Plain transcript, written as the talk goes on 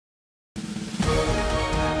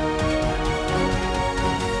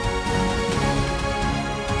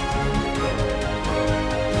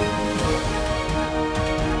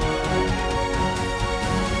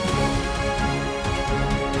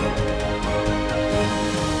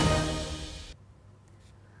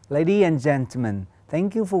Ladies and gentlemen,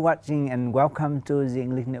 thank you for watching and welcome to the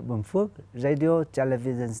English Net Binh Phuoc radio,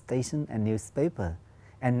 television station and newspaper.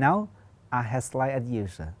 And now, our headline as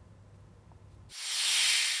usual.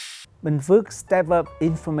 Binh Phuoc step up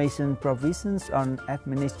information provisions on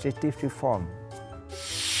administrative reform.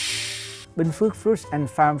 Binh Phuoc Fruit and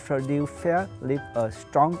Farm Produce Fair leave a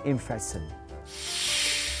strong impression.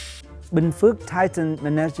 Binh Phuoc tightened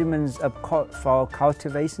management of for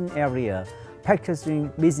cultivation area,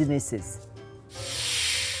 packaging businesses.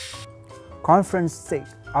 Conference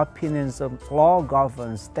seeks opinions of law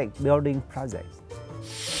govern state building projects.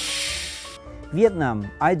 Vietnam,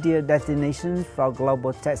 ideal destination for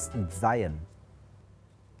global tech giant.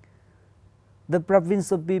 The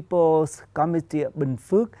Provincial People's Committee of Binh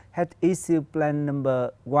Phuoc had issued Plan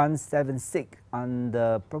number 176 on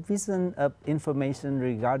the provision of information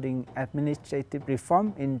regarding administrative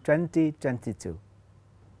reform in 2022.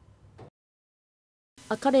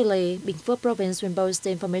 Accordingly, Binh Phuoc Province will boost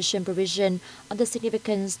the information provision on the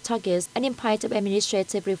significance, targets, and impact of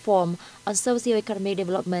administrative reform on socio-economic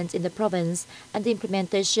development in the province and the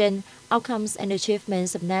implementation, outcomes, and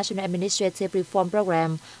achievements of National Administrative Reform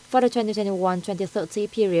Program for the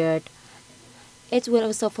 2021-2030 period. It will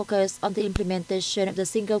also focus on the implementation of the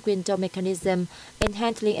single window mechanism in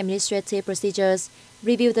handling administrative procedures,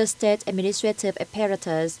 review the state administrative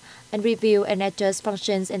apparatus, and review and adjust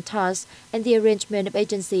functions and tasks and the arrangement of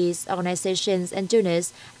agencies, organizations, and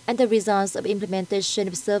units, and the results of implementation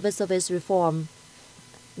of service reform.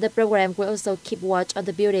 The program will also keep watch on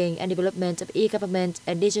the building and development of e-government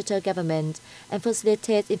and digital government, and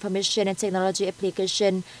facilitate information and technology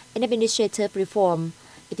application in administrative reform.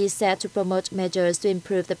 It is set to promote measures to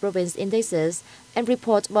improve the province indexes and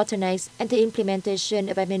report bottlenecks and the implementation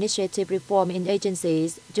of administrative reform in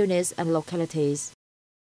agencies, units, and localities.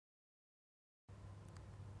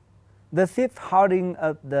 The fifth holding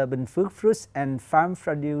of the Binh Phuoc Fruit and Farm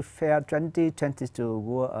Produce Fair 2022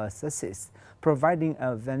 was a success, providing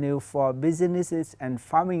a venue for businesses and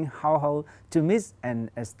farming households to meet and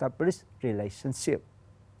establish relationships.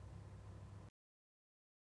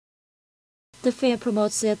 The fair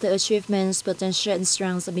promotes the achievements, potential, and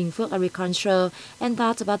strengths of Binh Phuoc agriculture and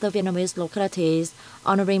that of other Vietnamese localities,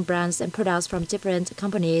 honoring brands and products from different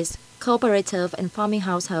companies, cooperative, and farming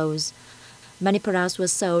households. Many products were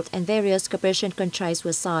sold and various cooperation contracts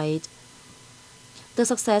were signed. The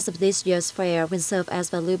success of this year's fair will serve as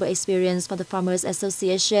valuable experience for the Farmers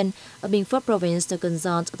Association of Binh Phuoc Province to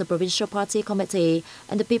consult the Provincial Party Committee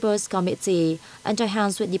and the People's Committee, and to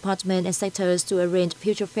hands with departments and sectors to arrange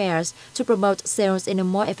future fairs to promote sales in a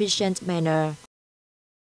more efficient manner.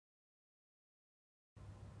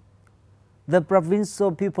 The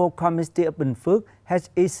Provincial People Committee of Binh Phuoc has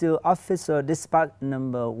issued official dispatch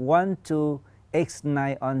number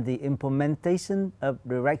 12X9 on the implementation of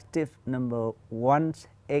Directive number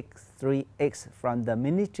 1X3X from the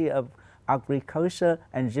Ministry of Agriculture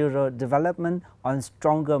and Rural Development on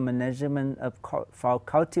stronger management of for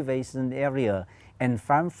cultivation area and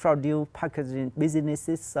farm produce packaging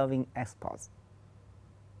businesses serving exports.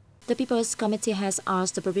 The People's Committee has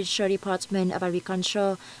asked the Provincial Department of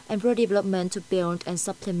Agriculture and Rural Development to build and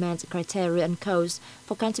supplement criteria and codes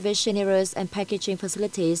for cultivation areas and packaging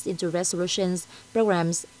facilities into resolutions,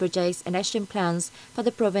 programs, projects, and action plans for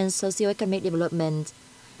the province's socio-economic development.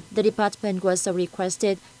 The department was also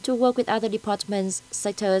requested to work with other departments,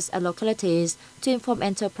 sectors, and localities to inform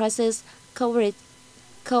enterprises,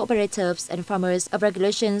 cooperatives, and farmers of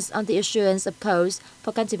regulations on the issuance of codes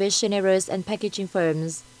for cultivation areas and packaging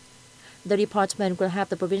firms. The department will have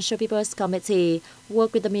the Provincial People's Committee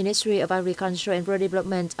work with the Ministry of Agriculture and Rural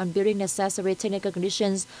Development on building necessary technical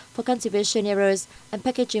conditions for cultivation areas and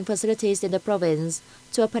packaging facilities in the province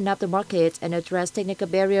to open up the market and address technical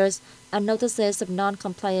barriers and notices of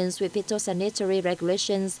non-compliance with phytosanitary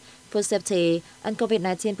regulations, food safety, and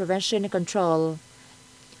COVID-19 prevention and control.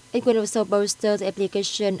 It will also bolster the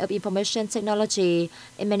application of information technology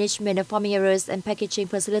in management of farming areas and packaging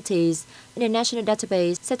facilities in a national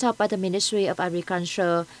database set up by the Ministry of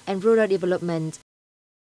Agriculture and Rural Development.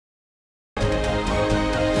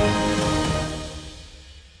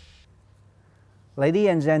 Ladies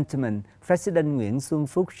and gentlemen, President Binh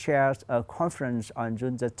Phuoc chairs a conference on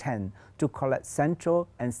June the 10th to collect Central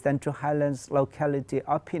and Central Highlands locality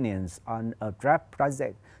opinions on a draft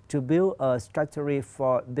project to build a strategy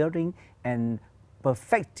for building and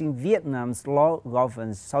perfecting Vietnam's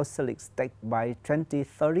law-governed socialist state by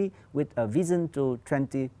 2030 with a vision to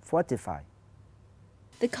 2045.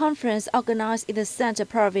 The conference, organized in the Central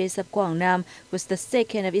Province of Quảng Nam, was the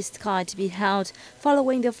second of its kind to be held,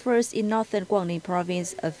 following the first in Northern Quảng Ninh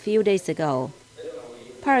Province a few days ago.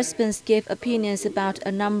 Participants gave opinions about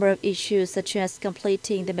a number of issues such as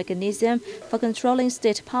completing the mechanism for controlling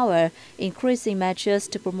state power, increasing measures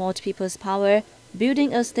to promote people's power,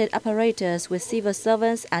 building a state apparatus with civil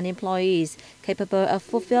servants and employees capable of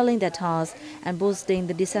fulfilling their tasks, and boosting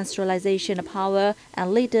the decentralization of power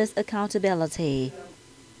and leaders' accountability.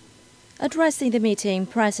 Addressing the meeting,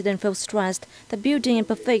 President Phuoc stressed that building and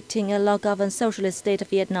perfecting a law-governed socialist state of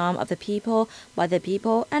Vietnam of the people, by the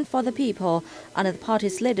people, and for the people, under the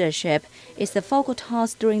party's leadership, is the focal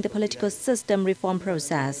task during the political system reform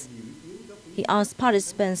process. He asked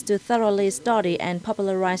participants to thoroughly study and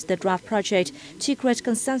popularize the draft project to create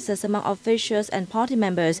consensus among officials and party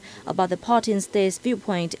members about the party and state's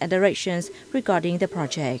viewpoint and directions regarding the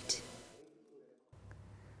project.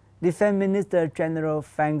 Defense Minister General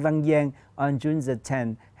Phan Văn Giang on June the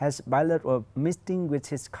 10th has bilateral meeting with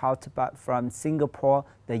his counterpart from Singapore,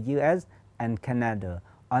 the US, and Canada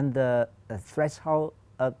on the threshold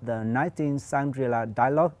of the 19th Shangri-La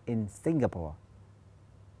Dialogue in Singapore.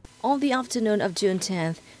 On the afternoon of June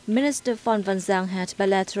 10th, Minister Phan Văn Giang had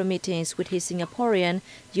bilateral meetings with his Singaporean,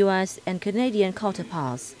 US, and Canadian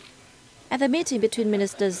counterparts. At the meeting between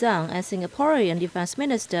Minister Giang and Singaporean Defense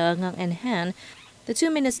Minister Ngang and Han, the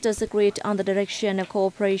two ministers agreed on the direction of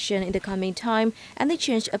cooperation in the coming time, and they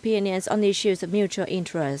exchanged opinions on issues of mutual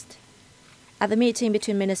interest. At the meeting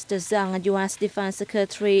between Minister Giang and U.S. Defense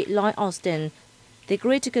Secretary Lloyd Austin, they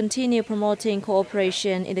agreed to continue promoting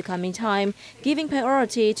cooperation in the coming time, giving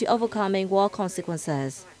priority to overcoming war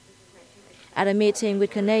consequences. At a meeting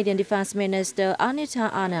with Canadian Defense Minister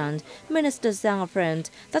Anita Anand, Minister Giang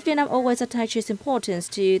affirmed that Vietnam always attaches importance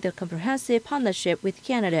to the comprehensive partnership with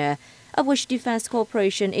Canada, of which defense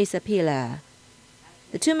cooperation is a pillar.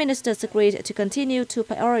 The two ministers agreed to continue to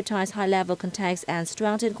prioritize high-level contacts and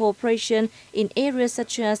strengthen cooperation in areas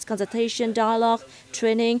such as consultation, dialogue,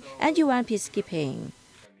 training, and UN peacekeeping.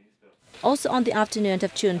 Also on the afternoon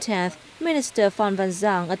of June 10th, Minister Phan Văn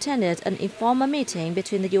Giang attended an informal meeting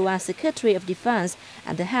between the U.S. Secretary of Defense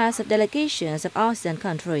and the heads of delegations of ASEAN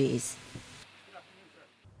countries.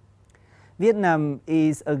 Vietnam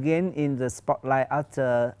is again in the spotlight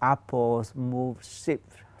after Apple's move shift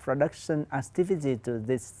production activity to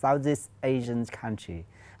this Southeast Asian country,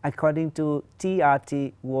 according to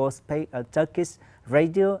TRT Worldspay, a Turkish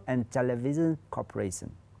radio and television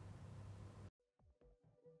corporation.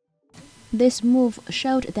 This move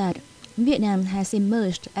showed that Vietnam has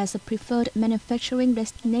emerged as a preferred manufacturing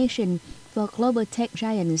destination for global tech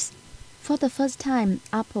giants. For the first time,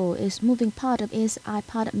 Apple is moving part of its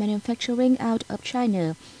iPad manufacturing out of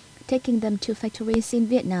China, taking them to factories in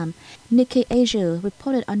Vietnam, Nikkei Asia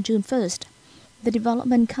reported on June 1st. The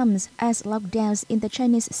development comes as lockdowns in the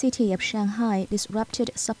Chinese city of Shanghai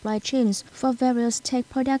disrupted supply chains for various tech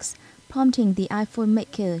products, prompting the iPhone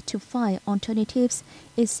maker to find alternatives,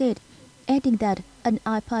 it said, adding that an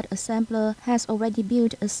iPad assembler has already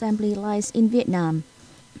built assembly lines in Vietnam.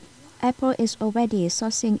 Apple is already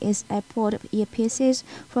sourcing its import of earpieces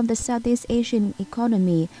from the Southeast Asian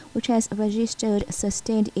economy, which has registered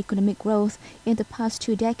sustained economic growth in the past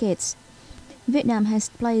 2 decades. Vietnam has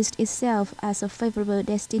placed itself as a favorable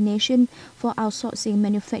destination for outsourcing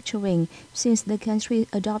manufacturing since the country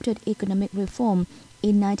adopted economic reform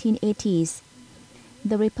in the 1980s.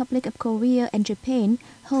 The Republic of Korea and Japan,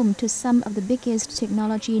 home to some of the biggest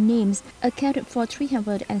technology names, accounted for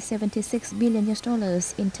 $376 billion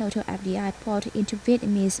in total FDI poured into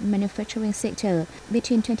Vietnamese manufacturing sector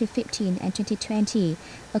between 2015 and 2020,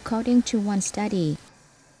 according to one study.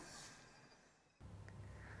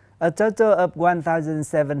 A total of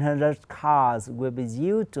 1,700 cars will be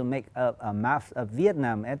used to make up a map of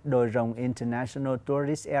Vietnam at Do Rong International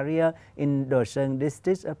Tourist Area in Do Sơn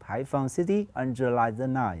District of Hải Phòng City on July the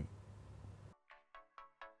 9th.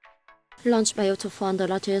 Launched by Autofund, the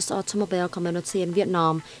largest automobile community in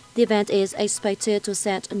Vietnam, the event is expected to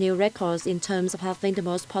set new records in terms of having the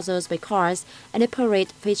most puzzles by cars and a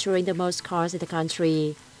parade featuring the most cars in the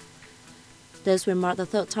country. This will mark the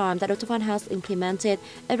third time that Autofund has implemented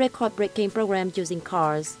a record-breaking program using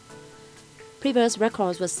cars. Previous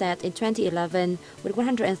records were set in 2011 with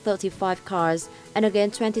 135 cars and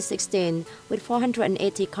again 2016 with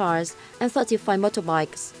 480 cars and 35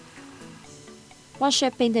 motorbikes. While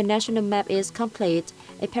shaping the national map is complete,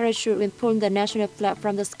 a parachute will pull the national flag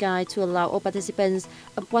from the sky to allow all participants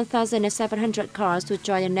of 1,700 cars to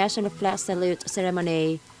join the national flag salute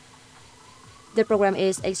ceremony. The program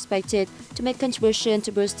is expected to make contribution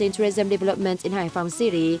to boosting tourism development in Hải Phòng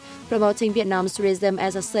City, promoting Vietnam's tourism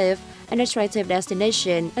as a safe and attractive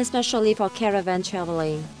destination, especially for caravan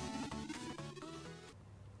traveling.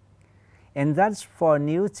 And that's for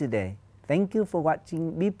news today. Thank you for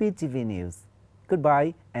watching BPTV News.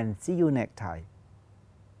 Goodbye and see you next time.